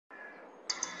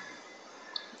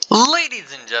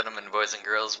Ladies and gentlemen, boys and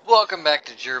girls, welcome back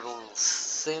to Gerbil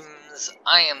Sims.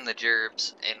 I am the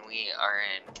Gerbs, and we are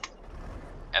in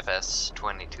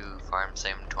FS22, Farm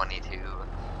Sim 22.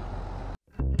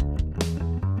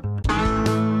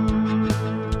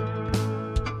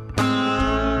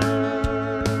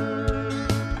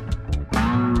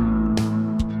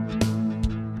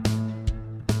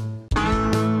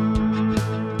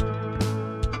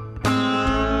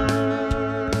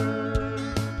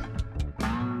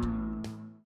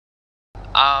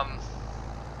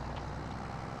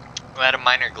 We had a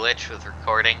minor glitch with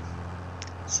recording,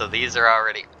 so these are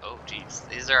already,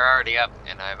 these are already up,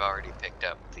 and I've already picked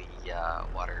up the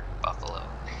water buffalo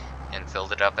and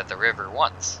filled it up at the river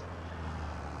once.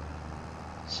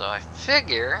 So I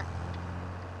figure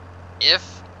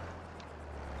if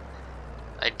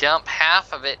I dump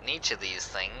half of it in each of these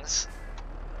things,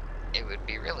 it would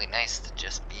be really nice to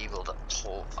just be able to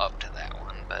pull up to that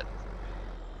one, but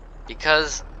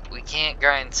because we can't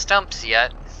grind stumps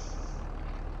yet,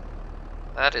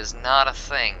 that is not a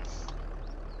thing.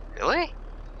 Really?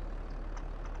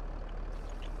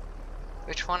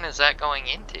 Which one is that going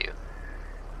into?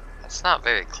 That's not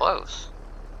very close.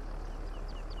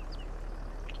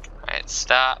 Alright,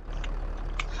 stop.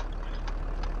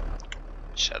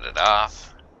 Shut it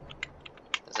off.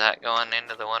 Is that going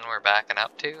into the one we're backing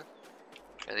up to?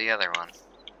 Or the other one?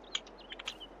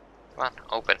 Come on,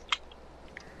 open.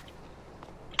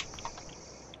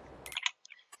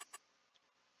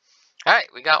 Alright,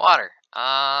 we got water.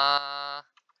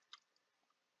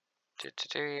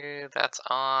 That's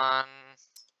on.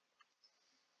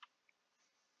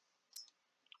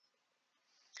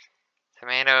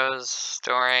 Tomatoes,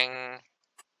 storing.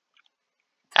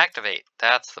 Activate.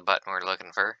 That's the button we're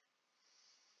looking for.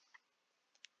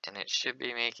 And it should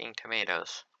be making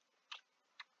tomatoes.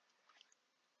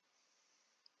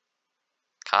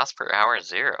 Cost per hour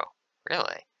 0.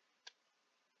 Really?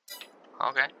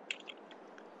 Okay.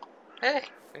 Hey,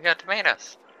 we got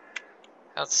tomatoes.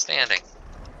 Outstanding.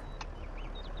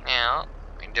 Now,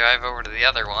 we drive over to the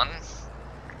other one.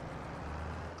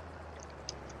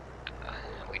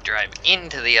 We drive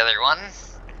into the other one.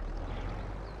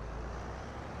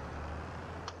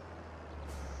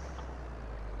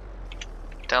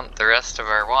 Dump the rest of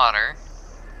our water.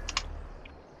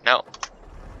 No,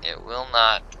 it will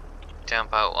not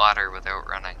dump out water without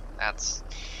running. That's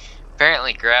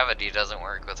apparently gravity doesn't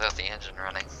work without the engine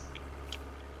running.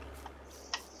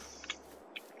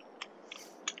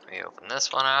 We open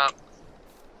this one up.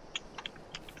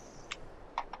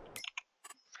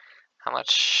 How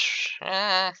much? We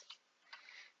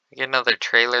get another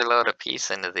trailer load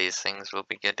apiece into these things, we'll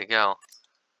be good to go.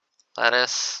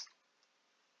 Lettuce.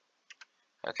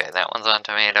 Okay, that one's on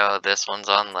tomato, this one's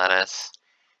on lettuce.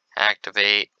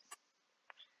 Activate.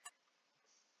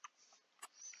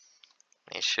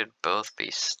 They should both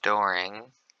be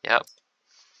storing. Yep.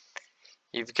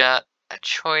 You've got a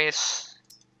choice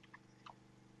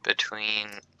between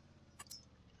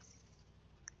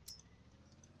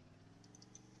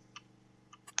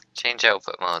change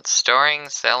output modes, storing,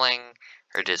 selling,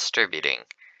 or distributing.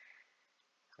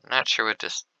 I'm not sure what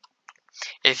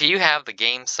if you have the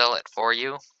game sell it for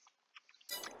you,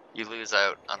 you lose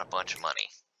out on a bunch of money.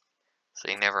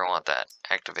 So you never want that.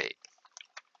 Activate.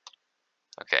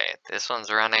 Okay, this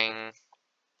one's running.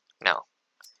 No.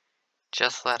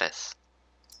 Just lettuce.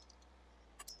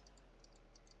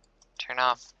 Turn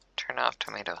off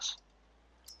tomatoes.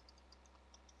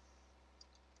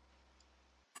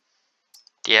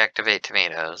 Deactivate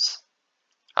tomatoes.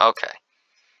 Okay.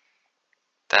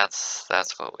 That's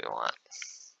what we want.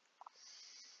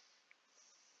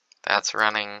 That's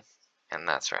running, and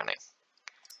that's running.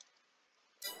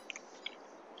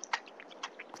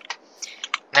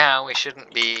 Now we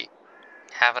shouldn't be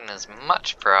having as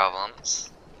much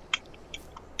problems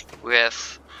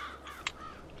with,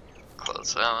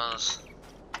 close those,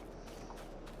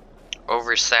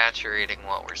 oversaturating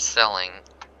what we're selling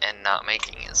and not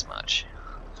making as much.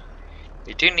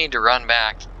 We do need to run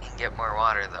back and get more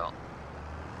water though.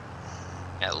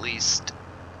 At least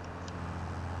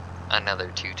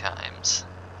another 2 times.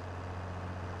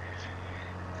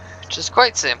 Which is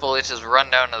quite simple, it's just run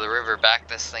down to the river, back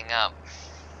this thing up.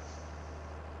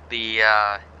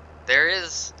 There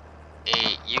is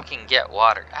you can get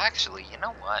water. Actually, you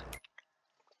know what?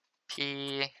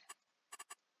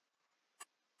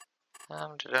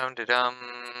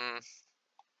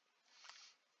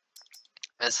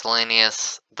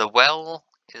 Miscellaneous. The well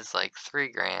is like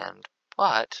 $3,000,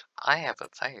 but I have a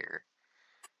fire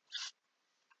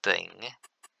thing.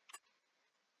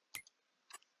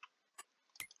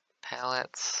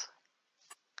 Pallets.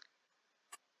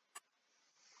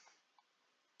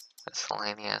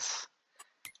 Miscellaneous.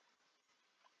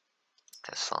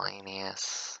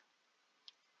 Miscellaneous.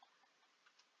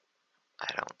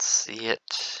 I don't see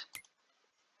it.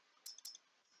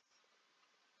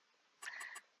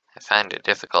 I find it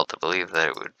difficult to believe that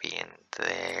it would be in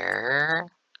there.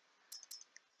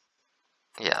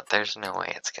 Yeah, there's no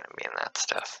way it's gonna be in that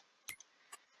stuff.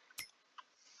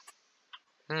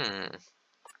 None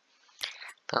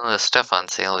of the stuff on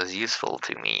sale is useful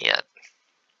to me yet.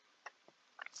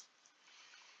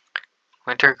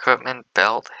 Winter equipment,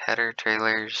 belt, header,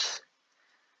 trailers,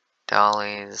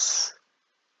 dollies.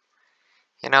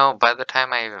 You know, by the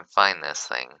time I even find this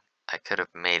thing, I could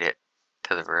have made it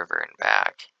to the river and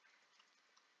back.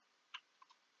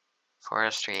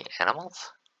 Forestry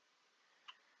animals?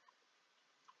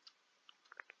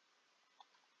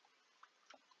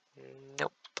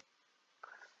 Nope.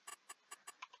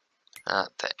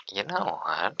 Not that. You know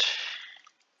what?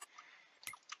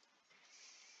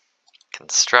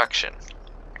 Construction.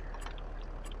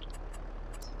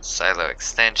 Silo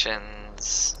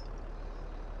extensions.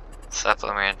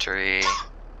 Supplementary.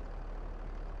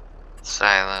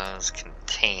 Silos.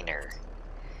 Container.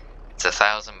 It's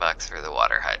 $1,000 for the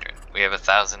water hydrant. We have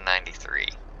 1,093.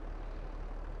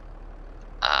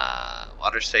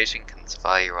 Water station can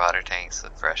supply your water tanks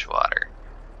with fresh water.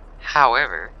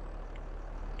 However,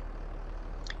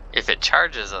 if it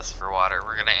charges us for water,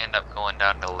 we're gonna end up going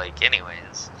down to the lake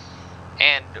anyways.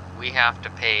 And we have to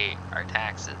pay our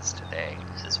taxes today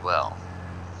as well.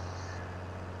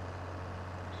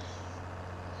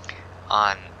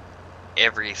 On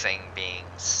everything being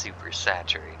super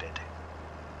saturated.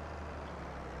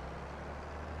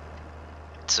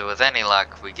 So with any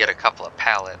luck, we get a couple of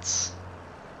pallets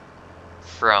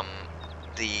from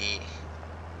the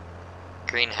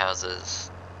greenhouses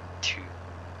to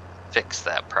fix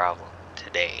that problem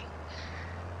today.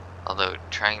 Although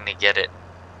trying to get it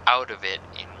out of it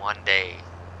in one day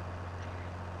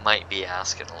might be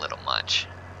asking a little much.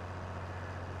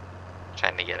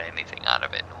 Trying to get anything out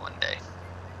of it in one day.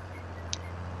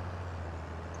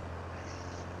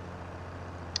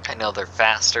 I know they're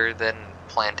faster than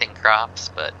planting crops,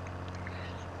 but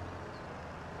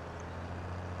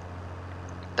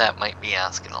that might be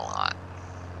asking a lot.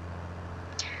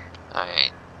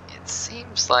 Alright, it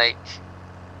seems like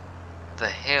the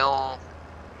hill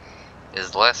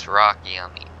is less rocky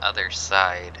on the other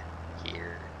side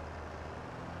here.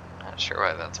 Not sure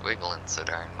why that's wiggling so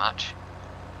darn much.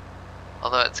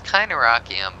 Although it's kind of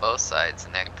rocky on both sides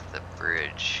next to the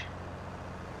bridge.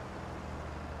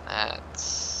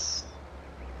 That's...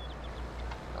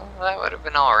 well, that would have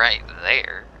been alright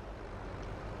there.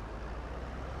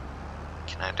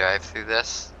 Can I drive through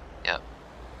this? Yep.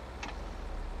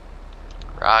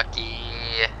 Rocky.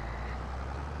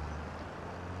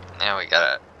 Now we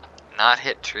gotta not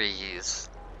hit trees.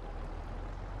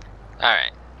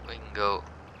 Alright, we can go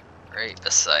right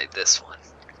beside this one.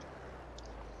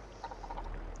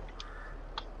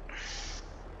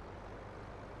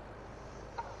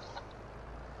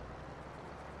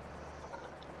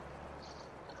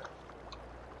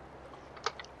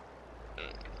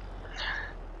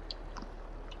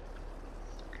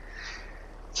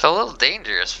 It's a little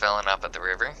dangerous filling up at the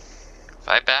river. If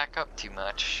I back up too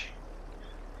much,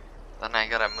 then I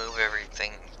gotta move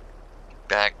everything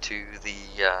back to the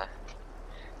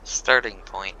starting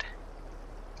point.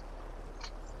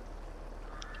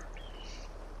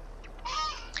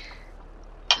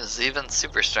 Because even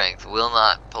super strength will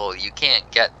not pull. You can't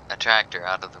get a tractor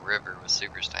out of the river with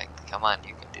super strength. Come on,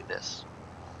 you can do this.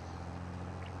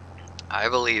 I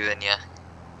believe in you.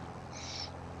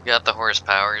 You got the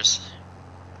horsepowers.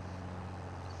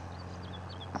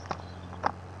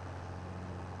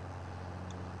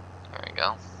 There we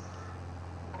go.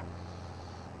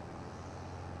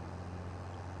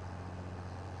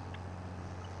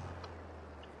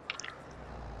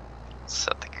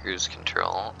 Set the cruise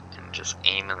control and just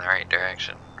aim in the right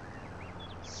direction.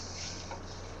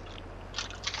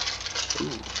 Ooh.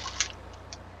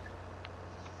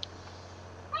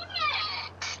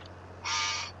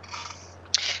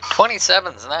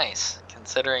 27's nice,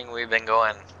 considering we've been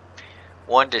going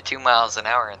 1 to 2 miles an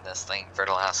hour in this thing for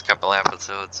the last couple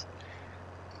episodes.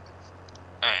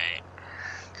 Alright,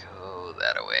 go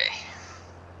that away.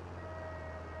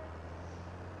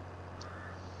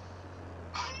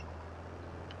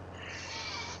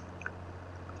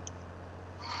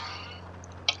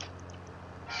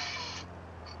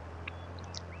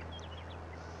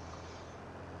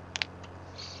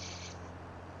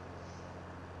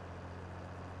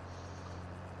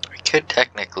 Could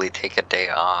technically take a day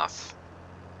off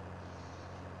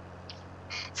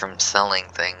from selling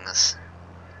things.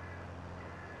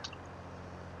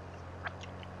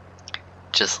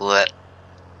 just let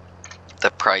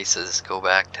the prices go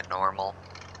back to normal.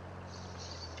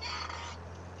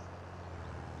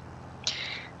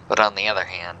 But on the other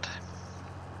hand,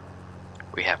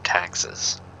 we have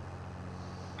taxes.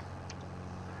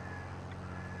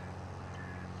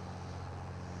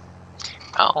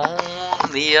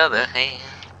 On the other hand,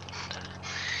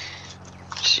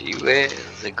 she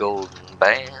wears a golden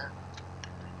band.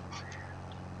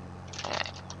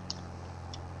 Right.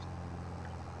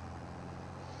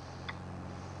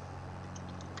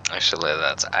 Actually,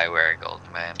 that's I wear a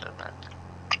golden band, isn't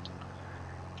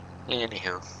it?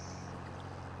 Anywho.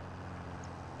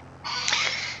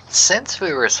 Since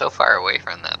we were so far away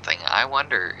from that thing, I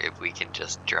wonder if we can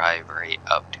just drive right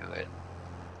up to it.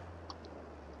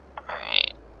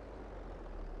 Alright.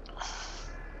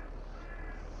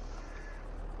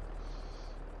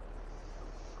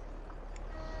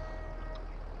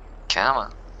 Come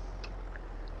on.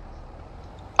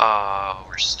 Oh,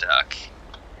 we're stuck.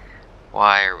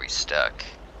 Why are we stuck?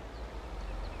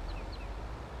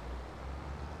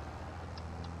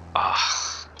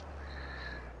 Oh.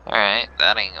 Alright,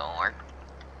 that ain't gonna work.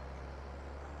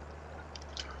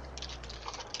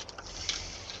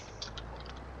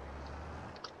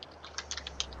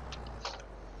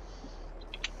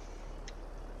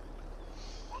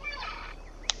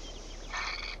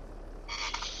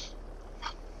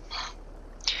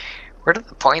 We're to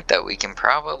the point that we can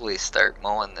probably start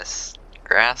mowing this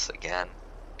grass again,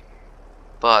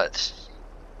 but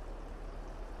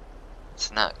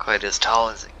it's not quite as tall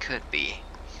as it could be,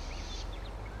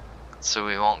 so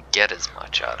we won't get as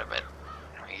much out of it.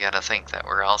 We gotta think that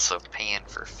we're also paying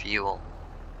for fuel.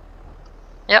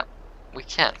 Yep, we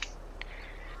can.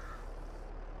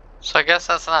 So I guess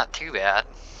that's not too bad.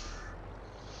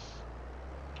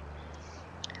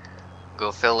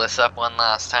 Go fill this up one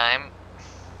last time.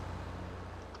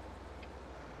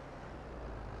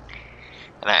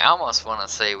 And I almost want to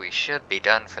say we should be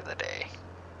done for the day,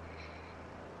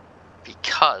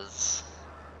 because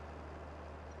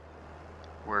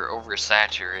we're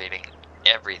oversaturating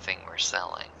everything we're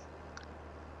selling.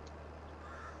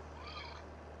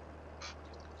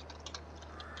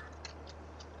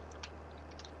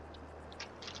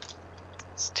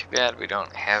 It's too bad we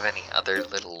don't have any other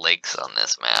little lakes on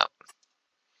this map.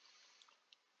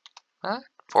 Huh?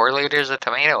 4 liters of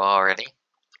tomato already?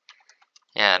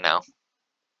 Yeah, no.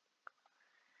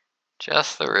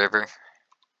 Just the river.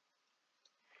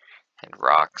 And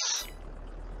rocks.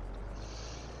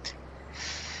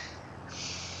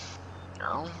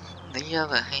 On the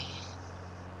other hand,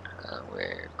 I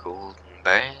wear a golden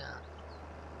band.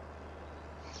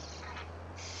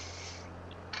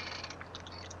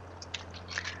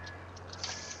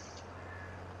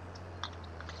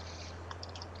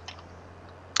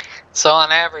 So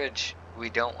on average, we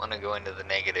don't want to go into the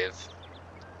negative,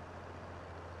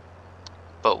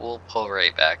 but we'll pull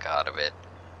right back out of it.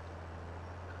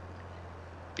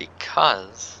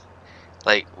 Because,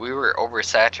 like, we were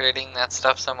oversaturating that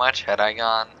stuff so much. Had I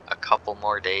gone a couple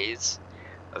more days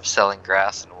of selling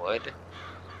grass and wood,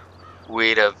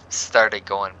 we'd have started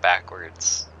going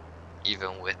backwards,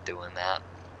 even with doing that.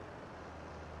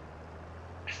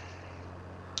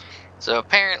 So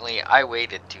apparently I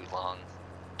waited too long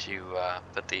to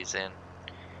put these in.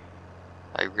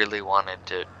 I really wanted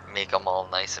to make them all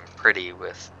nice and pretty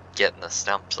with getting the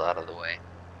stumps out of the way.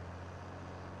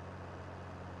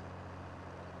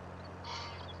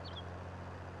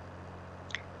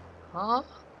 Oh,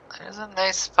 there's a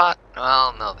nice spot.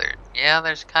 Well, no,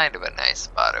 there's kind of a nice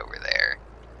spot over there.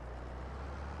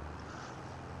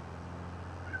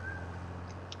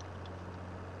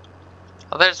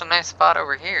 Oh, there's a nice spot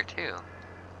over here, too.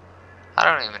 I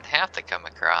don't even have to come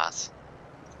across.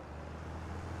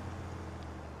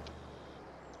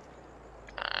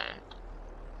 Alright.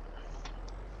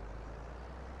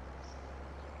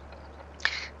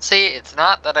 See, it's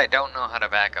not that I don't know how to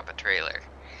back up a trailer.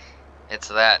 It's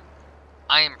that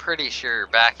I am pretty sure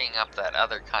backing up that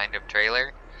other kind of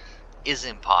trailer is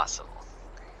impossible.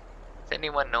 If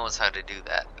anyone knows how to do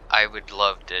that, I would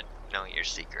love to know your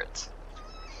secrets.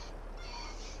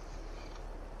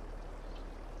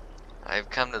 I've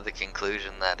come to the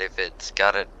conclusion that if it's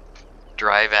got a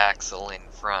drive axle in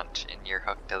front and you're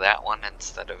hooked to that one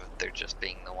instead of there just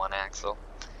being the one axle,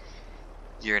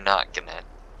 you're not gonna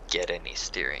get any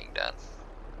steering done.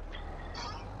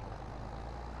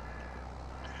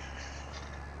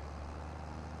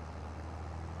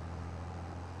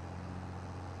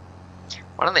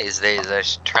 One of these days I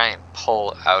should try and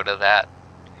pull out of that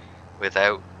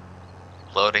without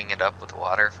loading it up with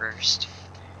water first,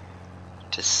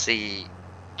 to see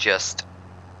just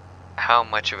how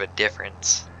much of a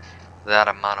difference that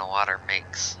amount of water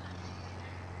makes.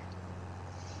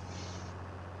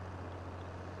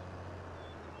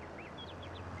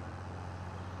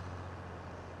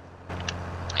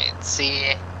 Let's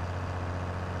see.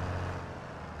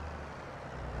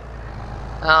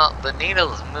 Well, the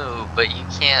needles move, but you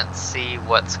can't see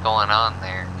what's going on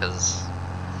there because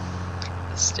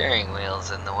the steering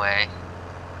wheel's in the way.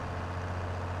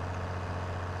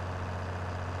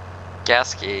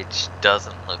 Gas gauge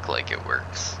doesn't look like it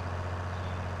works.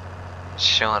 It's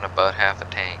showing about half a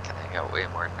tank, and I got way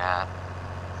more than that.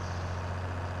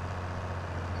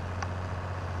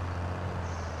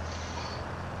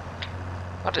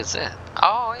 What is it?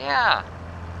 Oh, yeah!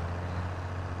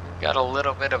 We've got a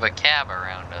little bit of a cab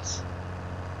around us.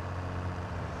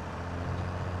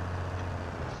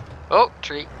 Oh,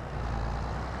 tree.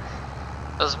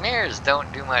 Those mirrors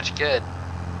don't do much good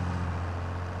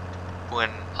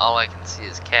when all I can see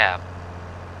is cab.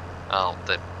 Well,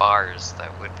 the bars,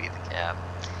 that would be the cab.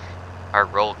 Our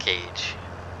roll cage.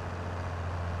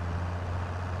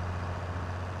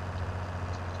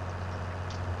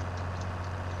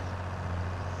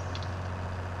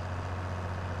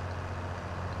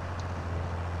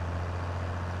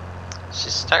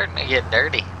 She's starting to get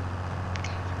dirty.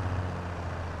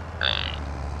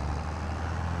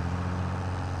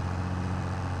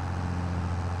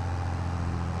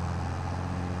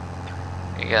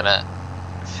 We gotta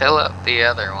fill up the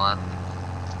other one.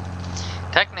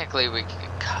 Technically we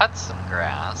could cut some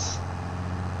grass,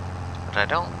 but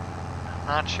I'm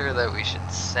not sure that we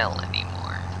should sell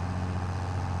anymore.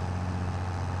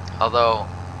 Although,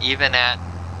 even at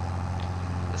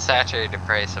the saturated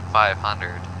price of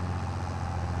 500,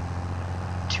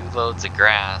 2 loads of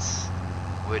grass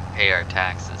would pay our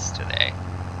taxes today,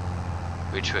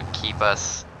 which would keep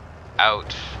us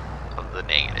out of the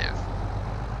negative.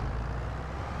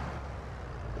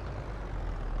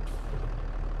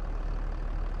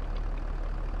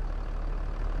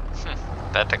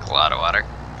 That took a lot of water.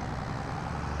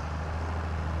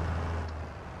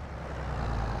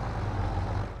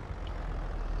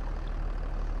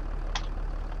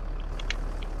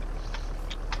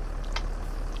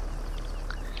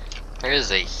 There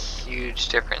is a huge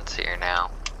difference here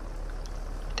now.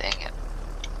 Dang it.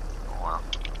 Oh well.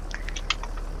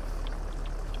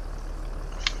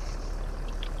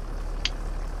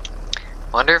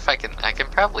 Wonder if I can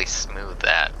probably smooth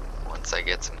that once I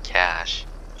get some cash.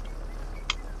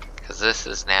 Cause this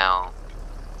is now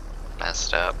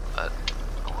messed up, but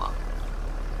oh well.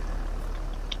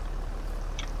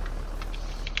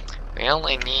 We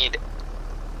only need,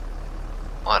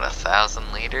 what,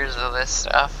 1,000 liters of this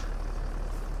stuff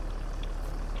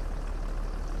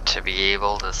to be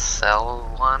able to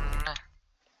sell one?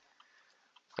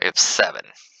 We have 7.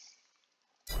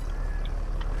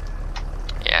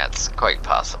 Yeah, it's quite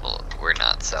possible we're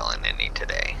not selling any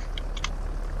today.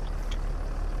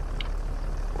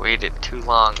 Waited too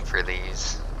long for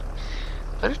these.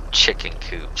 What do chicken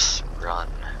coops run?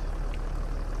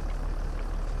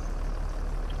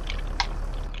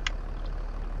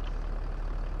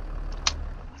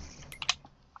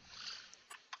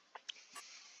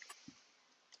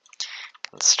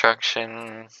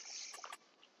 Construction,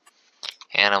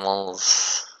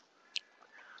 animals,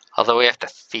 although we have to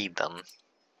feed them.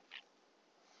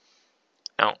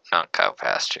 No, not cow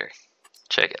pasture,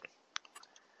 chicken.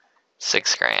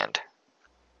 6 grand.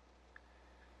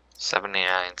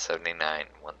 79, 79,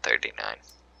 139.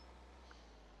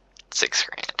 6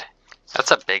 grand.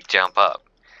 That's a big jump up.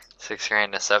 6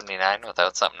 grand to 79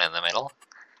 without something in the middle.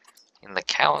 And the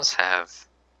cows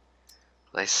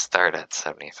they start at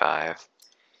 75.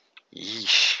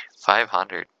 Yeesh,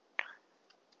 500.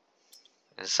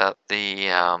 Is that the,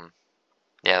 yeah,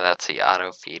 that's the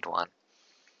auto feed one.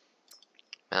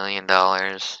 $1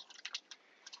 million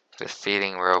with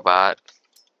feeding robot.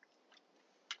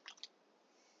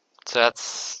 So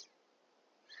that's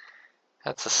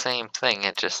the same thing,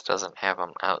 it just doesn't have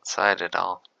them outside at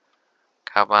all.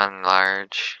 Carbon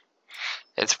large.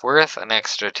 It's worth an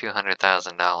extra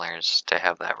 $200,000 to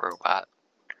have that robot.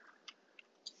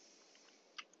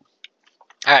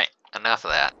 Alright, enough of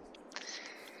that.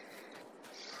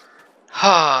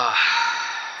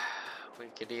 We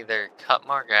could either cut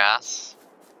more grass.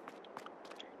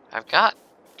 I've got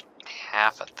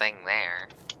half a thing there.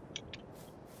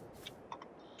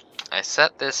 I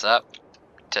set this up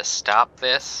to stop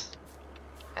this,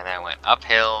 and I went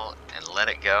uphill and let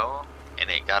it go, and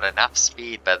it got enough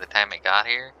speed by the time it got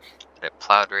here that it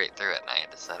plowed right through it, and I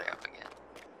had to set it up again.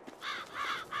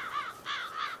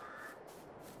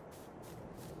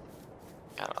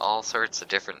 Got all sorts of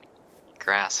different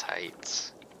grass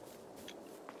heights.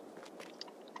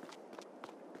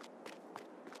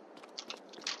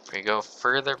 We go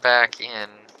further back in.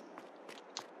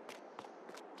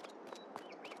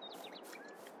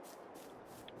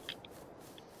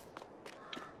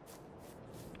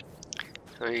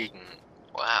 We can,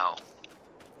 wow.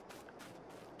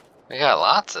 We got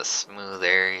lots of smooth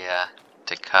area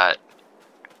to cut.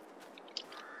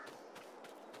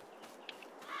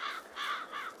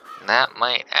 And that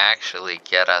might actually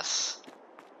get us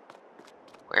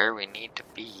where we need to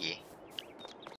be.